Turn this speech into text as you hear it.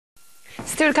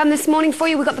Still to come this morning for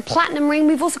you, we've got the Platinum Ring.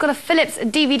 We've also got a Philips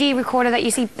DVD recorder that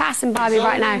you see passing by me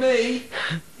right now. Me.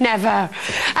 Never.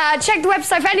 Check the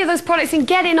website for any of those products and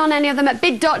get in on any of them at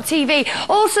bid.tv.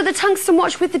 Also, the tungsten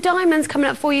watch with the diamonds coming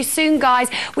up for you soon, guys.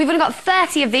 We've only got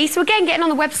 30 of these, so again, get in on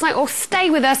the website or stay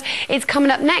with us. It's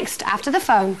coming up next after the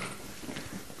phone.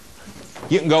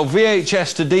 You can go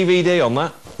VHS to DVD on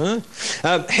that.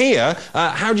 Huh? Here,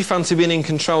 how do you fancy being in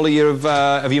control of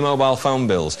your mobile phone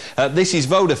bills? This is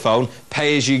Vodafone,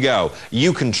 pay as you go.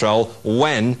 You control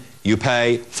when you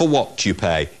pay for what you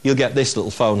pay. You'll get this little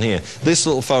phone here. This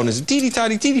little phone is a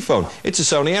teeny-tiny phone. It's a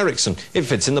Sony Ericsson. It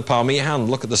fits in the palm of your hand.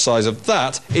 Look at the size of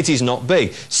that. It is not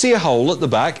big. See a hole at the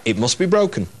back? It must be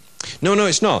broken. No,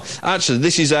 it's not. Actually,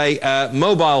 this is a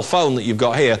mobile phone that you've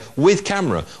got here with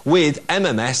camera, with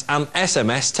MMS and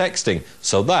SMS texting.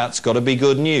 So that's got to be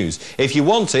good news. If you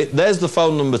want it, there's the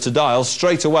phone number to dial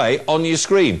straight away on your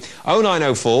screen.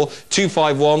 0904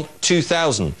 251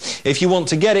 2000. If you want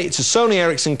to get it, it's a Sony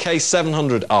Ericsson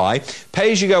K700i.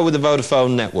 Pay as you go with the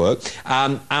Vodafone network.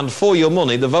 And for your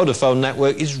money, the Vodafone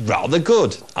network is rather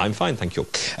good. I'm fine, thank you.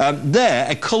 There,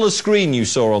 a colour screen you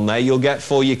saw on there, you'll get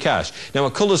for your cash. Now,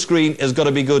 a colour screen has got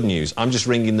to be good news. I'm just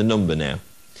ringing the number now,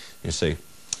 you see,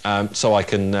 so I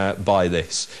can buy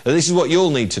this. And this is what you'll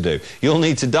need to do. You'll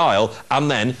need to dial and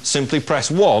then simply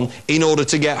press 1 in order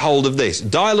to get hold of this.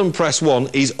 Dial and press 1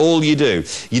 is all you do.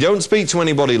 You don't speak to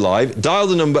anybody live. Dial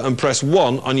the number and press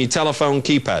 1 on your telephone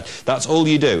keypad. That's all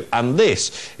you do. And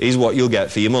this is what you'll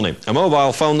get for your money. A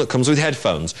mobile phone that comes with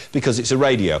headphones because it's a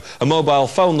radio. A mobile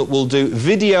phone that will do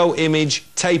video image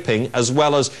taping as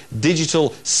well as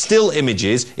digital still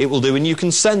images. It will do, and you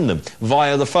can send them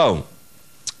via the phone.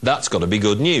 That's got to be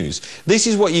good news. This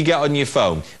is what you get on your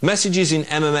phone. Messages in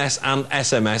MMS and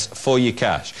SMS for your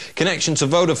cash. Connection to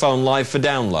Vodafone Live for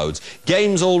downloads.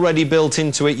 Games already built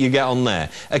into it you get on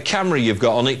there. A camera you've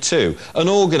got on it too. An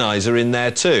organiser in there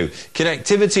too.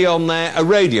 Connectivity on there. A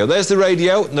radio. There's the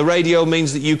radio. And the radio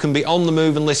means that you can be on the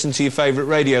move and listen to your favourite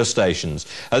radio stations.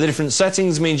 The different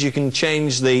settings means you can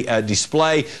change the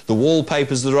display, the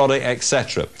wallpapers that are on it,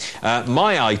 etc.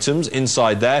 My items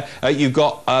inside there, you've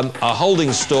got a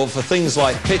holding store for things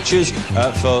like pictures,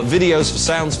 for videos, for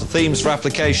sounds, for themes, for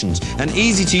applications. An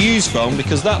easy to use phone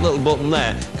because that little button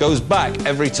there goes back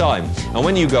every time. And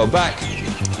when you go back,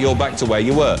 you're back to where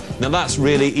you were. Now that's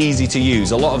really easy to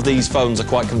use. A lot of these phones are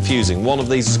quite confusing. One of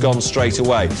these has gone straight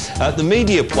away. The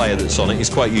media player that's on it is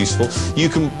quite useful. You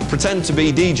can pretend to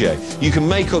be DJ. You can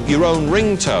make up your own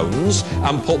ringtones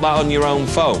and put that on your own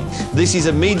phone. This is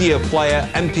a media player,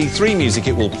 MP3 music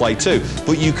it will play too,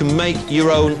 but you can make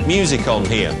your own music on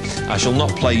here. I shall not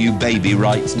play you Baby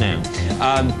right now.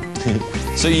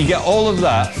 So you get all of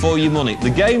that for your money. The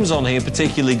games on here are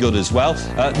particularly good as well.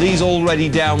 These already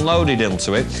downloaded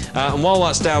into it. And while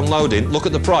that's downloading, look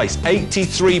at the price.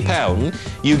 £83.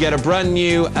 You get a brand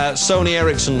new Sony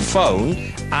Ericsson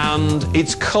phone and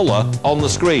it's colour on the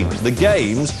screen. The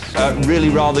games are really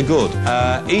rather good.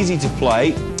 Easy to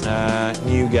play.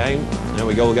 New game. There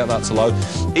we go, we'll get that to load.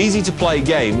 Easy to play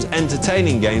games,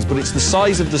 entertaining games, but it's the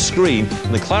size of the screen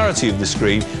and the clarity of the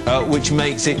screen which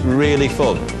makes it really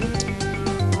fun.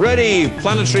 Ready,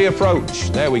 planetary approach.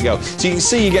 There we go. So you can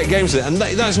see you get games with it, and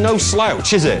that's no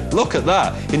slouch, is it? Look at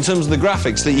that, in terms of the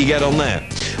graphics that you get on there.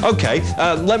 OK,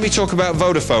 let me talk about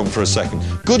Vodafone for a second.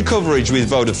 Good coverage with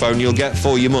Vodafone you'll get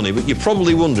for your money, but you're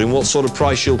probably wondering what sort of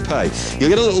price you'll pay. You'll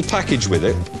get a little package with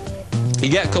it. You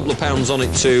get a couple of pounds on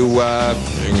it to...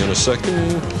 hang on a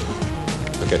second.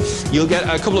 OK, you'll get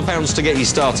a couple of pounds to get you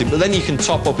started, but then you can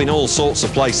top up in all sorts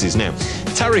of places. Now,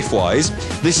 tariff-wise,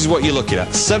 this is what you're looking at.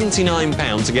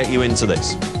 £79 to get you into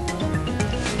this.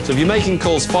 So if you're making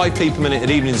calls 5p per minute at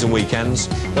evenings and weekends,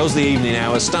 those are the evening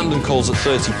hours. Standard calls at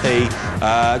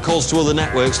 30p, calls to other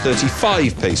networks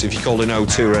 35p, so if you call in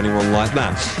O2 or anyone like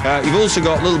that. You've also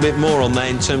got a little bit more on there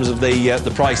in terms of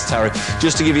the price tariff.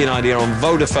 Just to give you an idea, on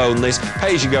Vodafone this,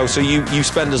 pay as you go, so you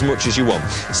spend as much as you want.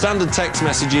 Standard text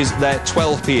messages, they're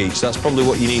 12p each. That's probably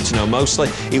what you need to know mostly.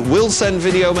 It will send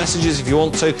video messages if you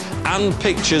want to, and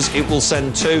pictures it will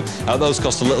send too. Those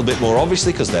cost a little bit more,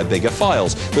 obviously, because they're bigger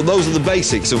files. But those are the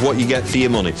basics of what you get for your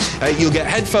money. You'll get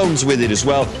headphones with it as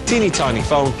well. Teeny tiny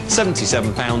phone,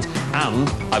 £77, and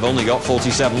I've only got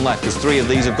 47 left because 3 of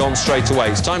these have gone straight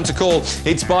away. It's time to call.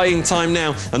 It's buying time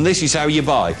now, and this is how you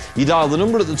buy. You dial the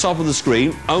number at the top of the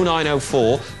screen,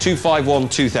 0904 251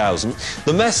 2000.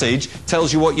 The message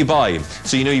tells you what you're buying,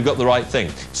 so you know you've got the right thing.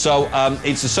 So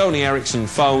it's a Sony Ericsson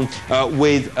phone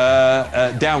with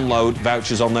download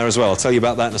vouchers on there as well. I'll tell you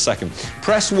about that in a second.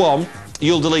 Press 1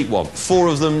 you'll delete one. 4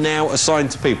 of them now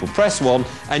assigned to people. Press 1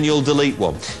 and you'll delete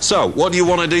one. So, what do you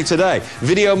want to do today?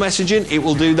 Video messaging, it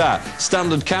will do that.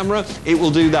 Standard camera, it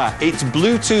will do that. It's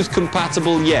Bluetooth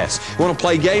compatible, yes. You want to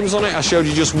play games on it? I showed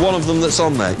you just one of them that's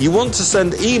on there. You want to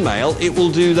send email, it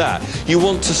will do that. You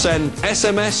want to send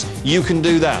SMS, you can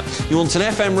do that. You want an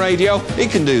FM radio,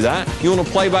 it can do that. You want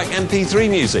to play back MP3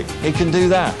 music, it can do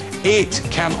that. It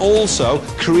can also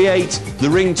create the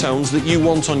ringtones that you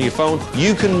want on your phone.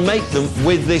 You can make them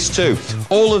with this too.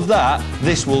 All of that,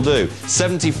 this will do.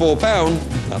 £74,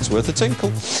 that's worth a tinkle.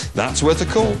 That's worth a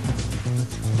call.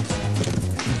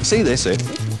 See this here?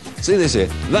 See this here?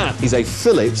 That is a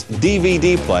Philips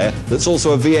DVD player that's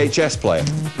also a VHS player.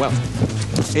 Well,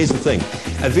 here's the thing.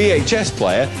 A VHS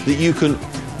player that you can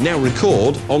now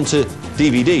record onto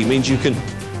DVD means you can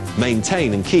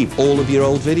maintain and keep all of your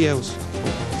old videos.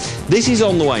 This is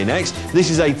on the way next. This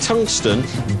is a tungsten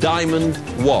diamond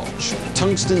watch.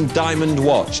 Tungsten diamond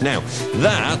watch. Now,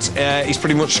 that is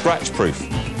pretty much scratch-proof.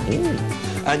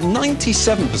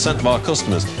 97% of our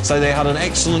customers say they had an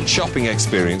excellent shopping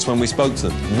experience when we spoke to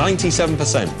them.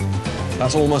 97%.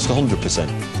 That's almost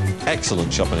 100%.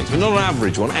 Excellent shopping experience. Not an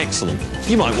average one, excellent.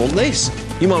 You might want this.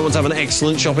 You might want to have an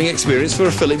excellent shopping experience for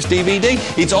a Philips DVD.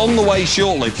 It's on the way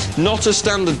shortly. Not a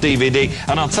standard DVD.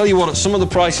 And I'll tell you what, at some of the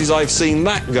prices I've seen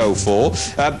that go for,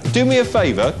 do me a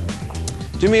favour.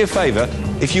 Do me a favour.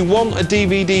 If you want a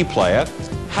DVD player,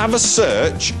 have a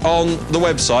search on the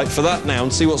website for that now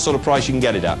and see what sort of price you can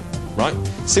get it at. Right?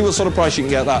 See what sort of price you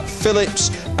can get that. Philips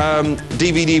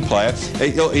DVD player.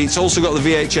 It's also got the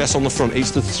VHS on the front.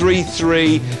 It's the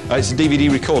 3.3. It's a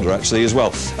DVD recorder actually as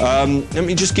well. Let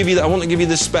me just give you that. I want to give you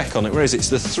the spec on it. Where is it? It's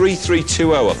the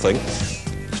 3320, I think.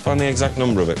 Let's find the exact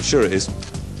number of it. Sure it is.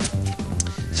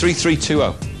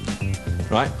 3320.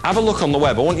 Right? Have a look on the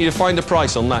web. I want you to find a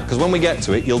price on that because when we get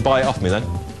to it, you'll buy it off me then.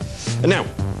 And now,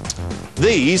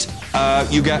 these,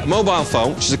 you get a mobile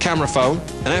phone, which is a camera phone,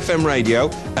 an FM radio,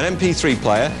 an MP3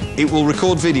 player. It will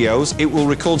record videos, it will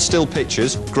record still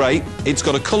pictures, great. It's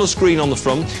got a colour screen on the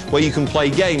front where you can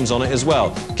play games on it as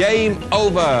well. Game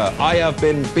over, I have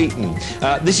been beaten.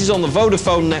 This is on the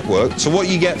Vodafone network, so what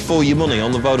you get for your money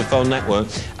on the Vodafone network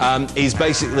is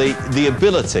basically the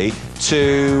ability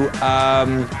to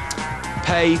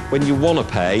pay when you want to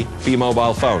pay for your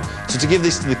mobile phone. So to give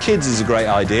this to the kids is a great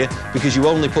idea because you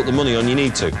only put the money on you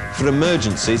need to. For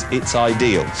emergencies, it's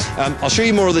ideal. I'll show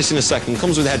you more of this in a second.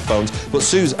 Comes with headphones, but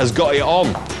Suze has got it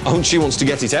on. Oh, she wants to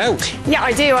get it out. Yeah,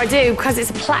 I do, because it's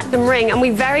a platinum ring, and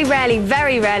we very rarely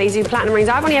do platinum rings.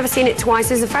 I've only ever seen it twice.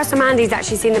 This is the first time Andy's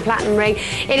actually seen the platinum ring.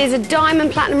 It is a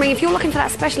diamond platinum ring. If you're looking for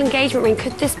that special engagement ring,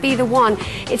 could this be the one?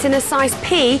 It's in a size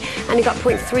P, and you've got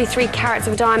 0.33 carats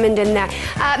of diamond in there.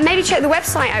 Maybe check the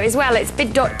website out as well. It's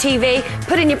bid.tv.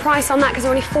 Put in your price on that because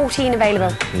there are only 14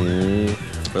 available.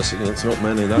 That's not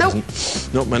many, that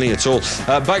isn't. Not many at all.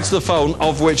 Back to the phone,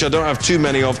 of which I don't have too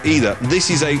many of either. This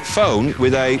is a phone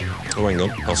with a... Oh, hang on,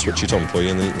 I'll switch it on for you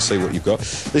and then you can see what you've got.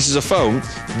 This is a phone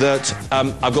that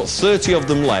I've got 30 of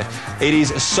them left. It is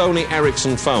a Sony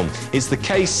Ericsson phone. It's the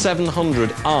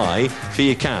K700i for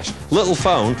your cash. Little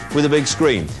phone with a big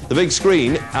screen. The big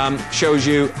screen shows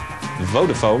you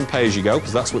Vodafone pay-as-you-go,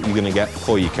 because that's what you're going to get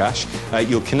for your cash.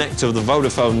 You'll connect to the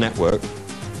Vodafone network.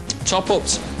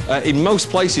 Top-ups in most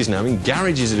places now. I mean,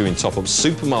 garages are doing top-ups,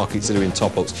 supermarkets are doing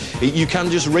top-ups. You can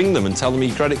just ring them and tell them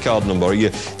your credit card number or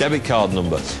your debit card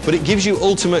number. But it gives you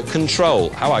ultimate control.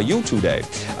 How are you today?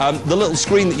 The little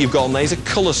screen that you've got on there is a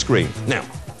colour screen. Now,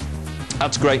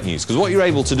 that's great news, because what you're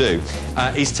able to do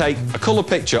is take a colour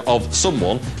picture of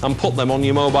someone and put them on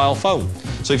your mobile phone.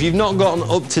 So if you've not got an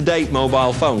up-to-date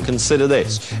mobile phone, consider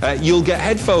this. You'll get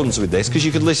headphones with this because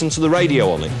you could listen to the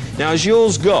radio on it. Now, has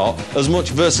yours got as much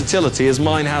versatility as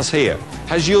mine has here?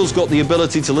 Has yours got the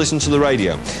ability to listen to the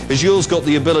radio? Has yours got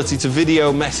the ability to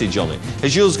video message on it?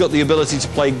 Has yours got the ability to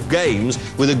play games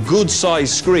with a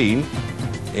good-sized screen?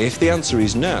 If the answer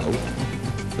is no,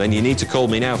 then you need to call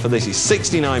me now for this. It's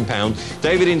 £69.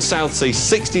 David in Southsea,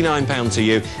 £69 to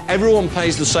you. Everyone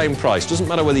pays the same price. Doesn't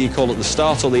matter whether you call it the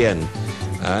start or the end.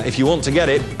 If you want to get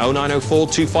it, 0904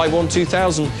 251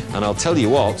 2000. And I'll tell you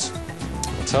what,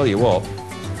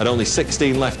 at only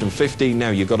 16 left and 15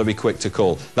 now, you've got to be quick to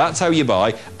call. That's how you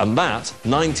buy, and that,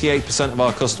 98% of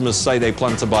our customers say they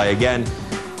plan to buy again.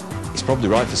 He's probably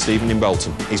right for Stephen in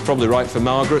Bolton. He's probably right for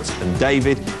Margaret and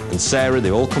David and Sarah. They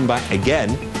all come back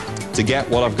again to get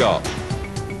what I've got.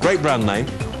 Great brand name.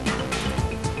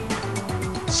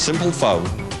 Simple phone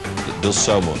that does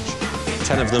so much.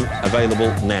 10 of them available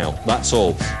now, that's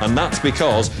all. And that's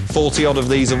because 40-odd of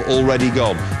these have already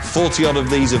gone. 40-odd of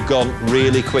these have gone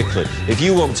really quickly. If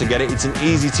you want to get it, it's an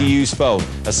easy-to-use phone.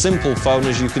 A simple phone,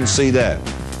 as you can see there.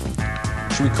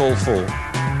 Should we call 4?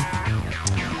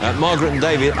 Margaret and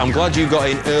David, I'm glad you got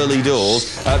in early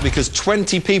doors because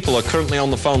 20 people are currently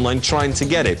on the phone line trying to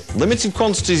get it. Limited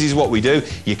quantities is what we do.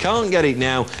 You can't get it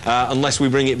now unless we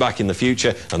bring it back in the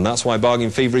future, and that's why Bargain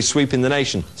Fever is sweeping the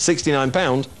nation.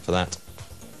 £69 for that.